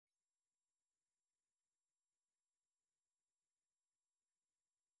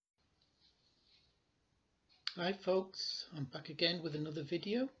Hi folks, I'm back again with another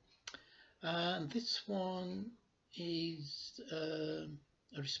video, and this one is a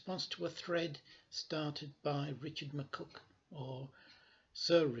response to a thread started by Richard McCook, or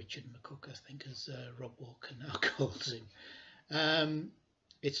Sir Richard McCook I think, as Rob Walker now calls him.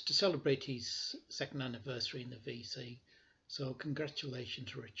 It's to celebrate his second anniversary in the VC, so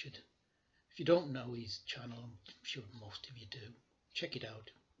congratulations Richard. If you don't know his channel, I'm sure most of you do, check it out,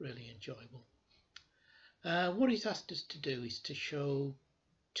 really enjoyable. What he's asked us to do is to show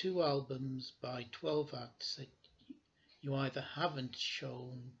two albums by 12 acts that you either haven't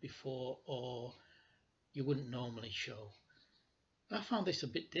shown before or you wouldn't normally show. I found this a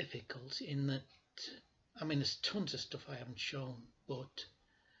bit difficult in that, I mean, there's tons of stuff I haven't shown, but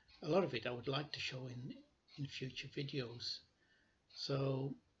a lot of it I would like to show in future videos.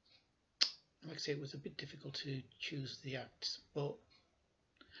 So, like I say, it was a bit difficult to choose the acts, but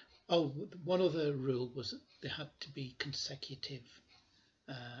one other rule was they had to be consecutive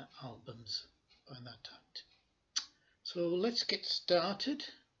albums by that act. So let's get started,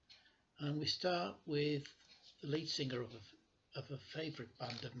 and we start with the lead singer of a favourite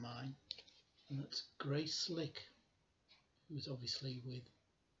band of mine, and that's Grace Slick, who was obviously with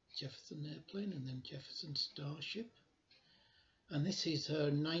Jefferson Airplane and then Jefferson Starship, and this is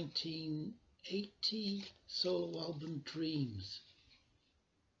her 1980 solo album Dreams,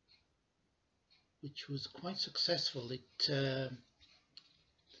 which was quite successful. The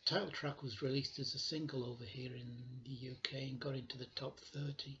title track was released as a single over here in the UK and got into the top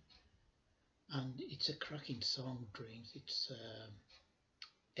 30, and it's a cracking song, Dreams. It's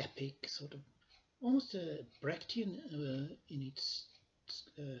epic, sort of almost a Brechtian in its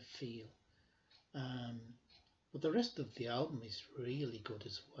feel, but the rest of the album is really good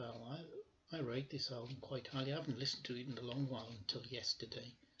as well. I rate this album quite highly. I haven't listened to it in a long while until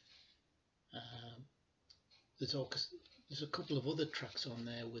yesterday. There's a couple of other tracks on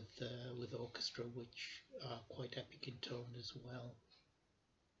there with orchestra which are quite epic in tone as well,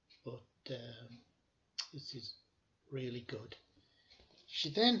 but this is really good. She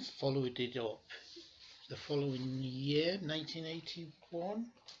then followed it up the following year,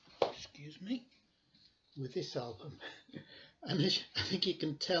 1981, excuse me, with this album. And I think you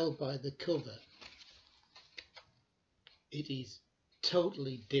can tell by the cover, it is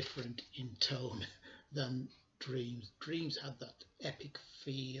totally different in tone than Dreams. Dreams had that epic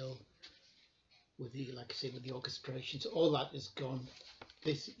feel with the, like I say, with the orchestrations. All that is gone.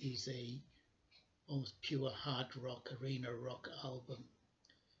 This is a almost pure hard rock, arena rock album.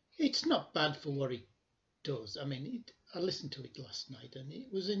 It's not bad for what it does. I mean, I listened to it last night and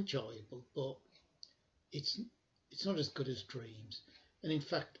it was enjoyable, but it's not as good as Dreams. And in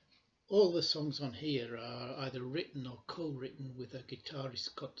fact, all the songs on here are either written or co-written with a guitarist,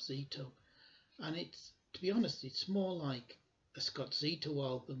 Scott Zito, and it's, to be honest, it's more like a Scott Zito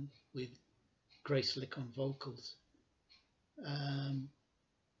album with Grace Slick on vocals.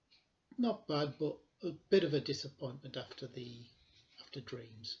 Not bad, but a bit of a disappointment after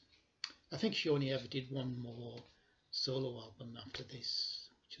Dreams. I think she only ever did one more solo album after this,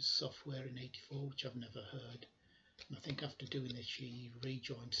 which was Software in '84, which I've never heard. And I think after doing this, she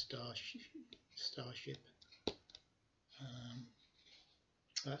rejoined Starship.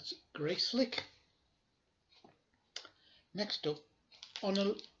 That's Grace Slick. Next up, on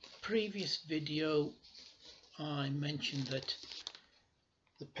a previous video, I mentioned that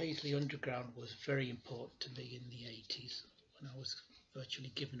the Paisley Underground was very important to me in the 80s when I was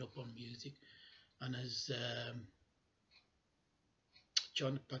virtually giving up on music, and as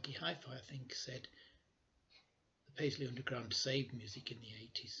John at Baggy Hi-Fi I think said, the Paisley Underground saved music in the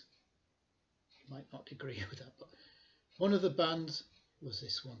 80s. You might not agree with that, but one of the bands was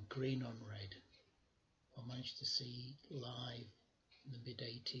this one, Green on Red. I managed to see live in the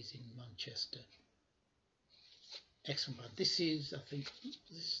mid-80s in Manchester. Excellent band. This is, I think, this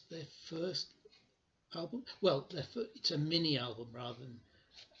is their first album. Well, it's a mini album rather than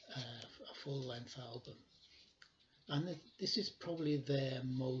a full-length album. And this is probably their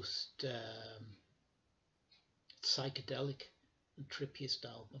most psychedelic and trippiest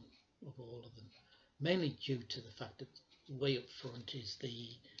album of all of them. Mainly due to the fact that way up front is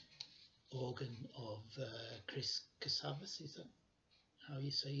the organ of Chris Casavas, is that how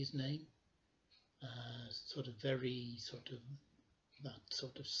you say his name? Sort of very sort of that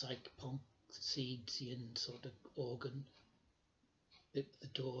sort of psych punk Seedsian sort of organ. The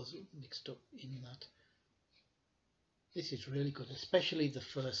Doors mixed up in that. This is really good, especially the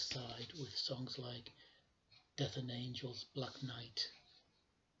first side with songs like Death and Angels, Black Knight,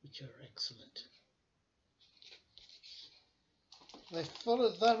 which are excellent. They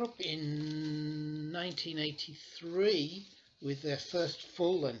followed that up in 1983 with their first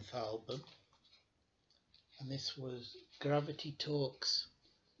full-length album, and this was Gravity Talks.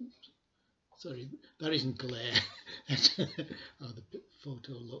 Sorry, that isn't glare. How the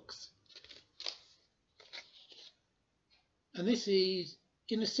photo looks. And this is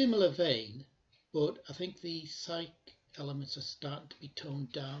in a similar vein, but I think the psych elements are starting to be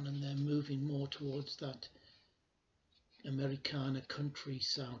toned down and they're moving more towards that Americana country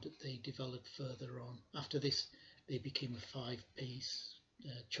sound that they developed further on. After this, they became a five-piece.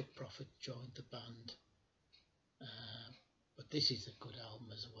 Chuck Prophet joined the band. But this is a good album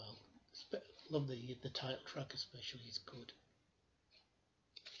as well. Love the title track especially, is good.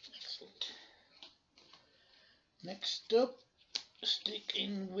 Excellent. Next up,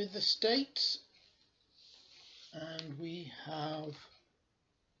 sticking with the States, and we have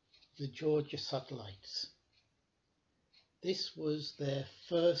the Georgia Satellites. This was their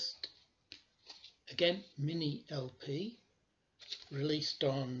first, again, mini LP, released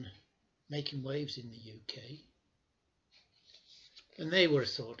on Making Waves in the UK. And they were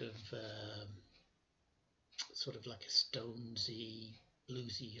sort of like a Stonesy,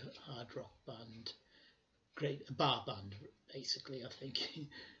 bluesy hard rock band, great, a bar band basically, I think.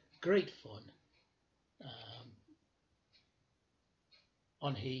 Great fun.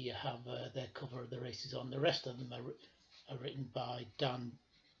 On here you have their cover of The Races On. The rest of them are written by Dan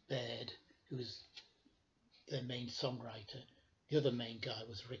Baird, who was their main songwriter. The other main guy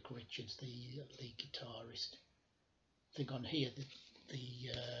was Rick Richards, the lead guitarist. I think on here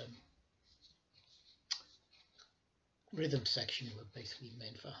the rhythm section were basically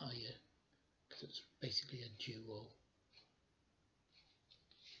meant for hire, because it's basically a duo.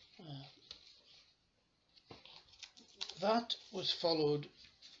 That was followed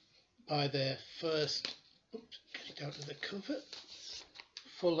by their first, get it out of the cover,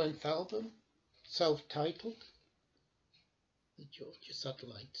 full-length album, self-titled, The Georgia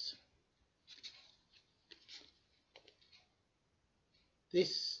Satellites.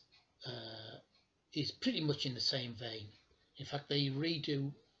 This is pretty much in the same vein. In fact, they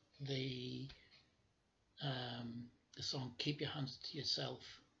redo the song Keep Your Hands to Yourself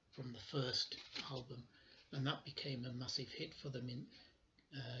from the first album, and that became a massive hit for them.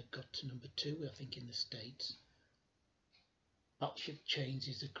 Got to #2, I think, in the States. Battleship Chains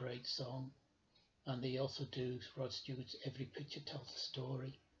is a great song, and they also do Rod Stewart's Every Picture Tells a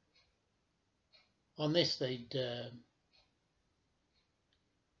Story. On this, they'd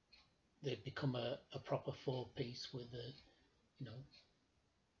become a proper four-piece with a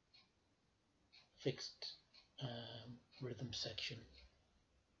fixed rhythm section.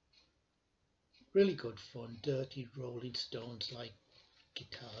 Really good fun, dirty Rolling Stones like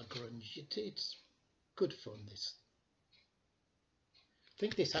guitar grunge. It's good fun, this. I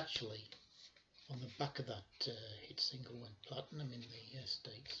think this actually, on the back of that hit single, went platinum in the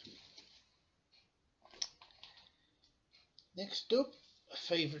States. Next up, a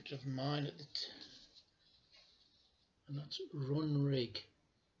favourite of mine and that's Run Rig.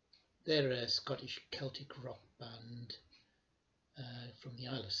 They're a Scottish Celtic rock band from the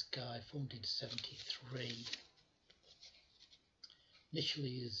Isle of Skye, formed in '73.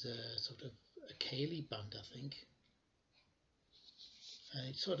 Initially as a sort of a Cayley band, I think. And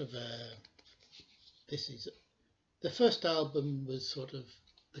it's sort of this is the first album was sort of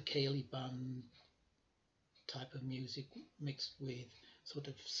the Cayley band type of music mixed with sort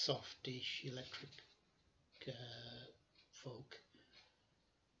of softish electric folk.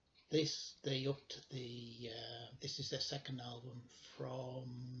 This they upped the this is their second album from,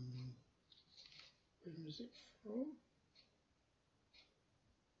 when was it from?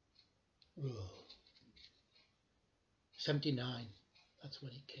 Oh, 79, that's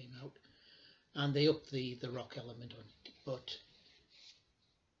when it came out, and they upped the rock element on it. But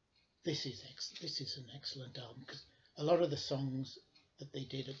this is an excellent album, because a lot of the songs that they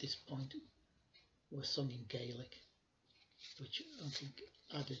did at this point were sung in Gaelic, which I think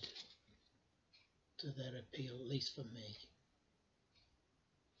added to their appeal, at least for me.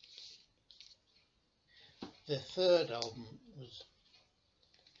 Their third album was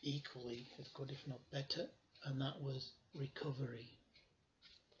equally as good, if not better, and that was Recovery.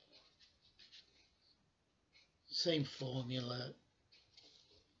 Same formula,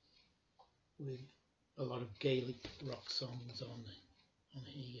 with a lot of Gaelic rock songs on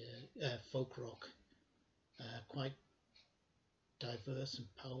here, folk rock, quite diverse and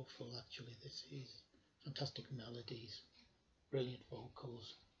powerful actually. This is fantastic melodies, brilliant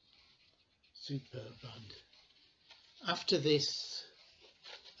vocals, superb band. After this,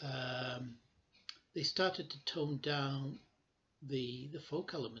 they started to tone down the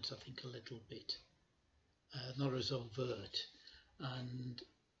folk elements, I think, a little bit, not as overt, and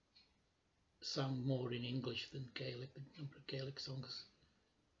sound more in English than Gaelic. The number of Gaelic songs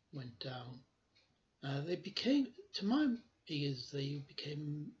went down. They became, to my ears, they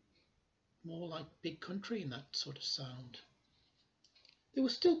became more like big country in that sort of sound. They were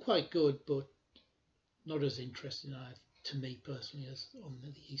still quite good, but not as interesting, to me personally, as on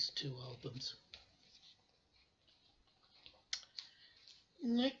these two albums.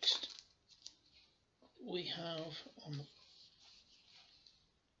 Next, we have on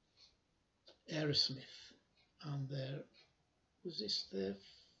Aerosmith, and was this their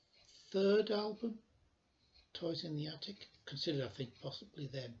third album, Toys in the Attic? Considered, I think, possibly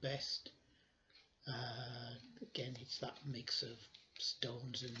their best. Again, it's that mix of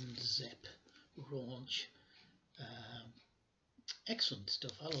Stones and Zepp, raunch. Excellent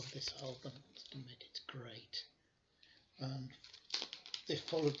stuff. I love this album. It's great. And they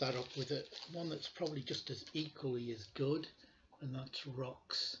followed that up with one that's probably just as equally as good, and that's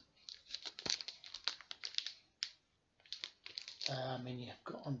Rocks. You've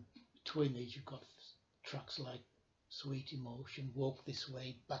got on between these, you've got tracks like Sweet Emotion, Walk This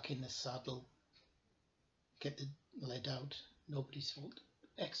Way, Back in the Saddle, Get the Lead Out, Nobody's Fault.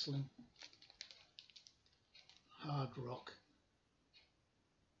 Excellent hard rock.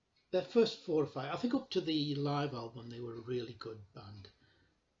 Their first 4 or 5, I think up to the live album, they were a really good band.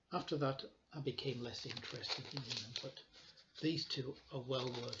 After that, I became less interested in them, but these two are well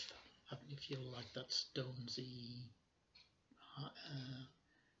worth having if you like that Stonesy,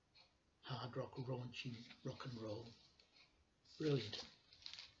 hard rock, raunchy rock and roll. Brilliant.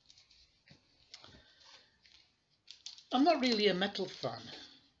 I'm not really a metal fan,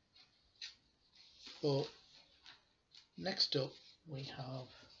 but next up we have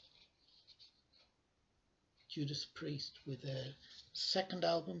Judas Priest with their second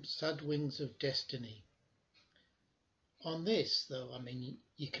album, Sad Wings of Destiny. On this, though,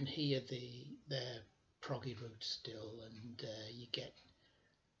 you can hear their proggy roots still, and you get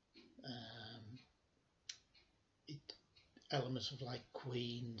elements of like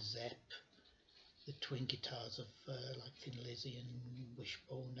Queen, Zepp, the twin guitars of like Thin Lizzy and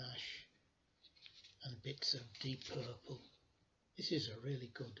Wishbone Ash, and bits of Deep Purple. This is a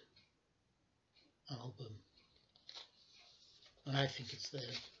really good album, and I think it's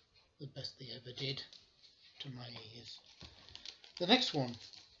the best they ever did to my ears. The next one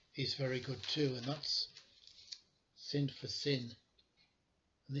is very good too, and that's Sin for Sin.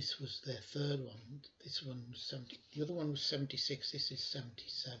 And this was their third one. This one was 70. The other one was 76. This is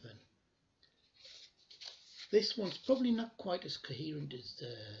 77. This one's probably not quite as coherent as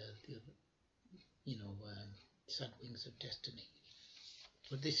the other, Sad Wings of Destiny.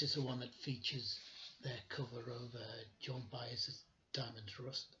 But this is the one that features their cover of John Baez's Diamonds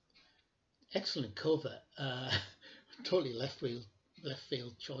Rust. Excellent cover. Totally left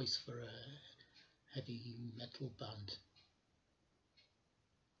field choice for a heavy metal band.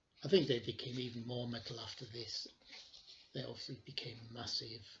 I think they became even more metal after this. They obviously became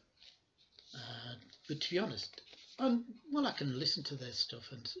massive. But to be honest, I can listen to their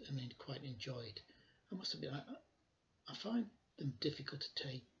stuff and quite enjoy it. I must admit, I find them difficult to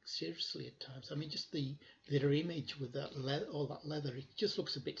take seriously at times. Just their image with that all that leather, it just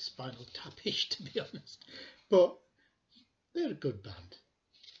looks a bit Spinal Tap-ish, to be honest. But they're a good band,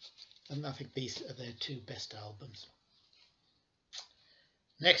 and I think these are their 2 best albums.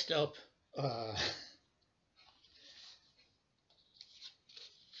 Next up,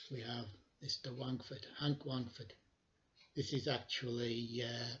 we have Mr. Wangford, Hank Wangford. This is actually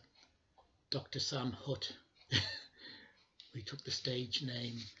Dr. Sam Hutt. We took the stage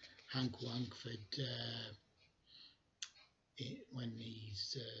name Hank Wangford when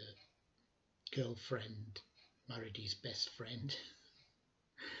his girlfriend married his best friend.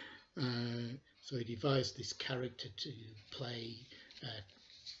 So he devised this character to play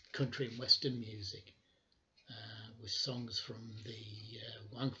country and western music with songs from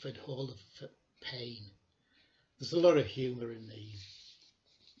the Wangford Hall of Pain. There's a lot of humour in these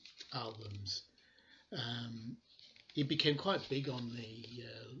albums. He became quite big on the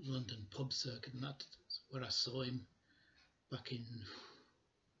London pub circuit, and that's where I saw him back in,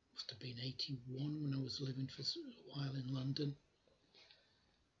 must have been 81, when I was living for a while in London.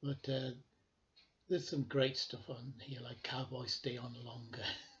 But there's some great stuff on here, like Cowboy Stay On Longer.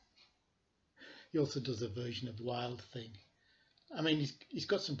 He also does a version of Wild Thing. He's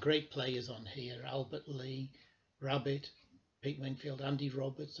got some great players on here: Albert Lee, Rabbit, Pete Wingfield, Andy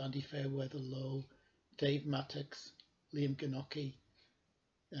Roberts, Andy Fairweather Lowe, Dave Mattox, Liam Ganocki,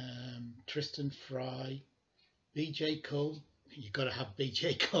 Tristan Fry, BJ Cole, you've got to have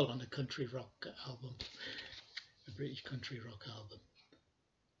BJ Cole on a country rock album, a British country rock album.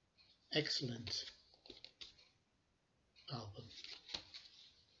 Excellent album.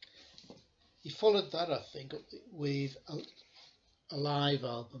 He followed that, I think, up with a live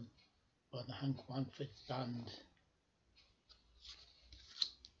album by the Hank Wangford Band.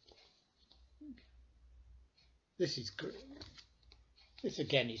 This is great. This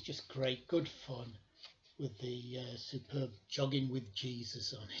again is just great, good fun, with the superb Jogging with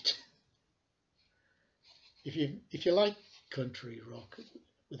Jesus on it. If you like country rock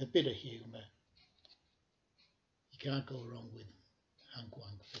with a bit of humour, you can't go wrong with Hank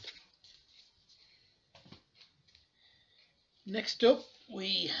Wangford. Next up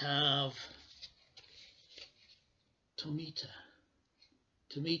we have Tomita.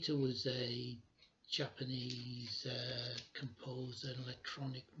 Tomita was a Japanese composer and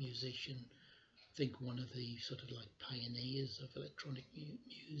electronic musician. I think one of the sort of like pioneers of electronic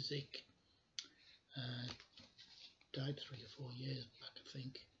music. Died 3 or 4 years back, I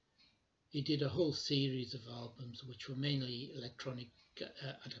think. He did a whole series of albums which were mainly electronic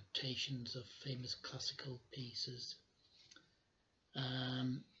adaptations of famous classical pieces.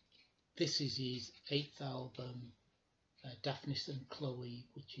 This is his 8th album, Daphnis and Chloe,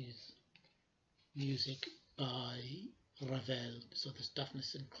 which is music by Ravel. So there's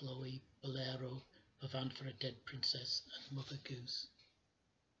Daphnis and Chloe, Bolero, Pavane for a Dead Princess, and Mother Goose.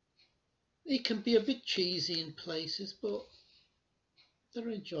 It can be a bit cheesy in places, but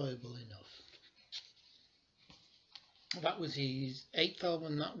they're enjoyable enough. That was his 8th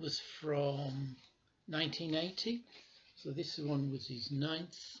album. That was from 1980. So this one was his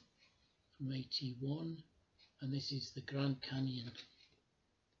 9th from 81, and this is the Grand Canyon.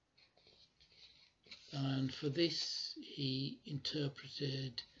 And for this he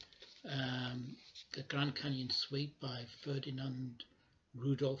interpreted the Grand Canyon Suite by Ferdinand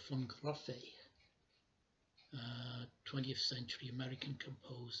Rudolph von Graffe, 20th century American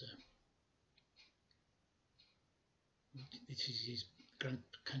composer. This is his Grand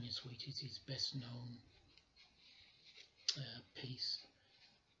Canyon Suite, is his best known piece,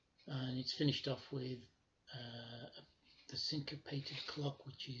 and it's finished off with the Syncopated Clock,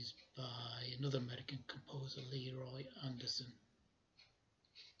 which is by another American composer, Leroy Anderson.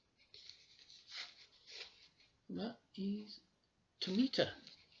 And that is Tomita.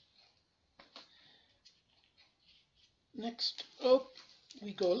 Next up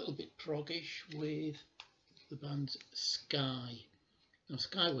we go a little bit proggish with the band Sky. Now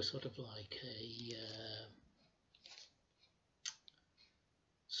Sky was sort of like a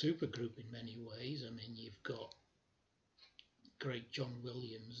super group in many ways. I mean, you've got great John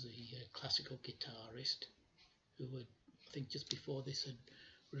Williams, the classical guitarist, who had, I think just before this, had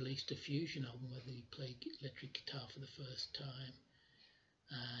released a fusion album where he played electric guitar for the first time.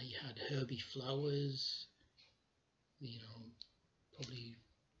 You had Herbie Flowers, you know, probably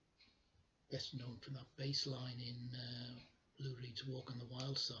best known from that bass line in Lou Reed's Walk on the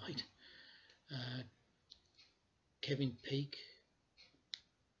Wild Side. Kevin Peake,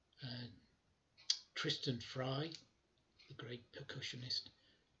 Tristan Fry, the great percussionist,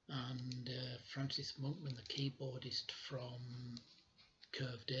 and Francis Monkman, the keyboardist from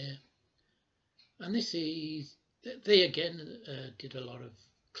Curved Air. And this is, they again did a lot of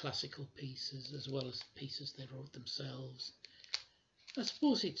classical pieces as well as pieces they wrote themselves. I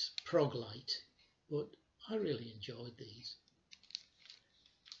suppose it's prog light, but I really enjoyed these.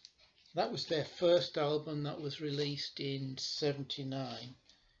 That was their first album that was released in '79.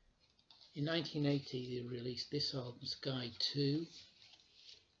 In 1980 they released this album, Sky 2,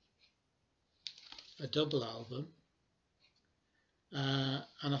 a double album,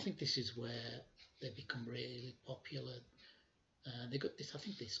 and I think this is where they become really popular. They got this, I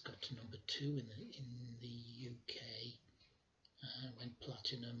think this got to number 2 in the UK, went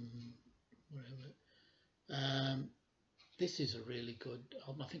platinum, wherever. This is a really good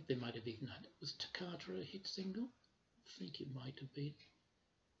album. I think they might have even had, was Toccata a hit single? I think it might have been.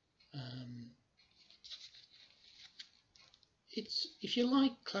 It's, if you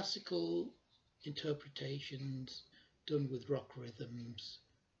like classical interpretations done with rock rhythms,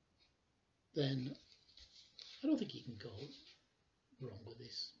 then I don't think you can go wrong with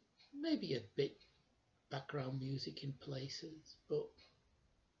this. Maybe a bit background music in places, but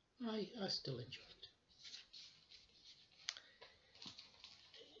I still enjoy it.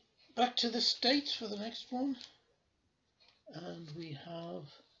 Back to the States for the next one, and we have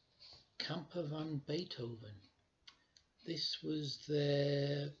Camper van Beethoven. This was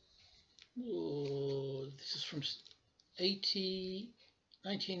their, this is from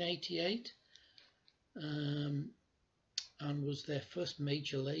 1988, and was their first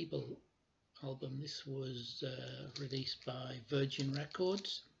major label album. This was released by Virgin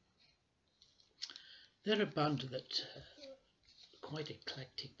Records. They're a band that quite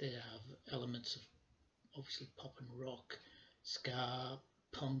eclectic. They have elements of obviously pop and rock, ska,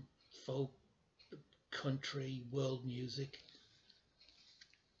 punk, folk, country, world music,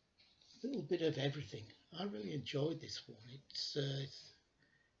 a little bit of everything. I really enjoyed this one.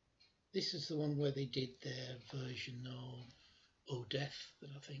 This is the one where they did their version of Oh Death, that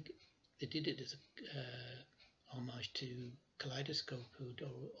I think they did it as a homage to Kaleidoscope, who'd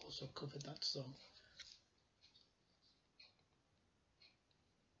also covered that song.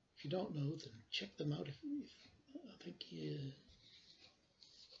 If you don't know them, check them out. I think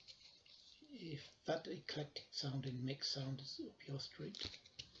if that eclectic sounding mix sound is up your street.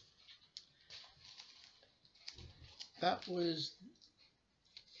 That was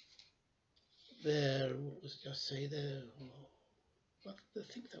their, what was it I say there? I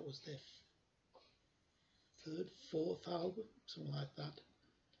think that was their fourth album, something like that.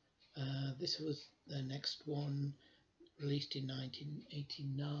 This was their next one, released in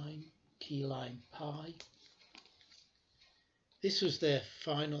 1989, Key Lime Pie. This was their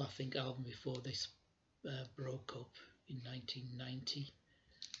final, I think, album before they broke up in 1990.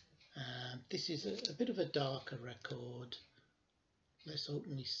 This is a bit of a darker record, less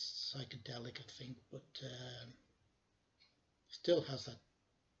openly psychedelic, I think, but still has that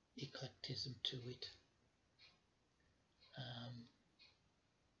eclecticism to it.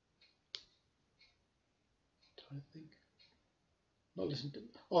 Trying to think. Not listen to.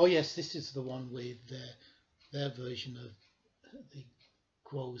 Oh yes, this is the one with their version of the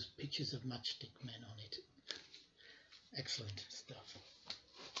Quo's Pictures of Matchstick Men on it. Excellent stuff.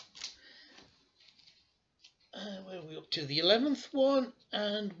 Where are we up to? The 11th one,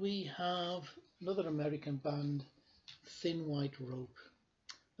 and we have another American band, Thin White Rope.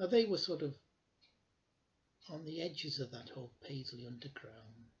 Now they were sort of on the edges of that whole Paisley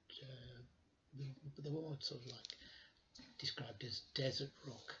underground. They were sort of like described as desert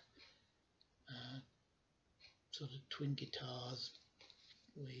rock. Sort of twin guitars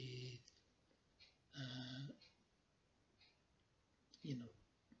with, you know,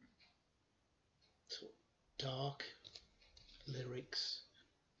 sort of dark lyrics,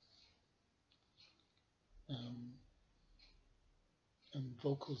 and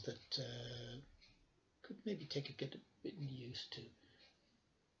vocals that could maybe take a bit used to.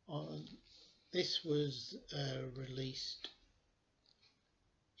 This was released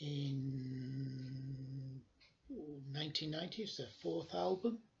in 1990, it's their fourth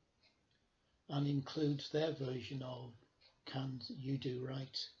album, and includes their version of Can You Do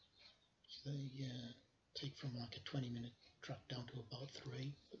Right. So they take from like a 20-minute track down to about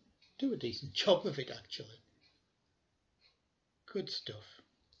 3, but do a decent job of it actually. Good stuff.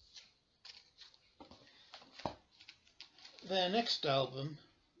 Their next album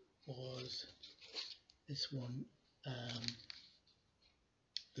was this one,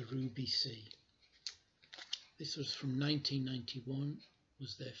 The Ruby Sea. This was from 1991,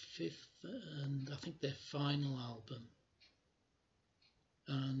 was their 5th and I think their final album.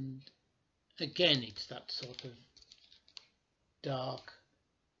 And again, it's that sort of dark,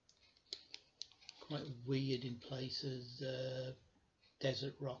 quite weird in places,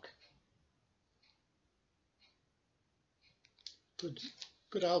 desert rock. Good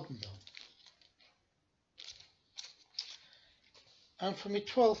album though. And for my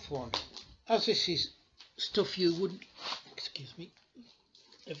 12th one, as this is stuff you wouldn't, excuse me,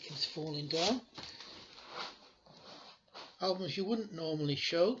 everything's falling down, albums you wouldn't normally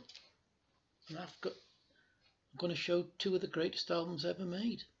show, and I'm going to show 2 of the greatest albums ever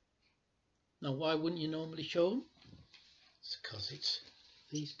made. Now why wouldn't you normally show them? It's because it's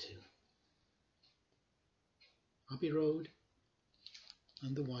these 2, Abbey Road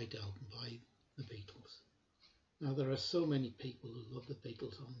and the White Album by the Beatles. Now there are so many people who love the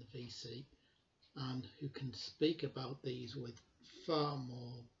Beatles on the VC and who can speak about these with far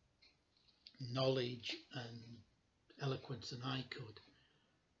more knowledge and eloquence than I could,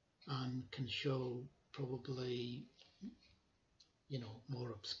 and can show probably, you know,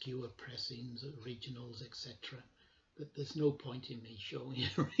 more obscure pressings, originals, etc. But there's no point in me showing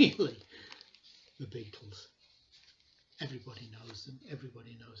really the Beatles. Everybody knows them,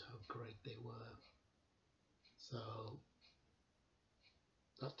 everybody knows how great they were. So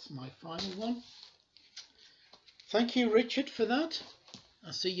that's my final one. Thank you, Richard, for that.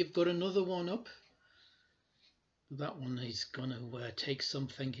 I see you've got another one up. That one is going to take some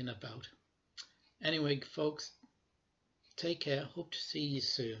thinking about. Anyway, folks, take care. Hope to see you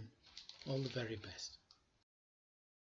soon. All the very best.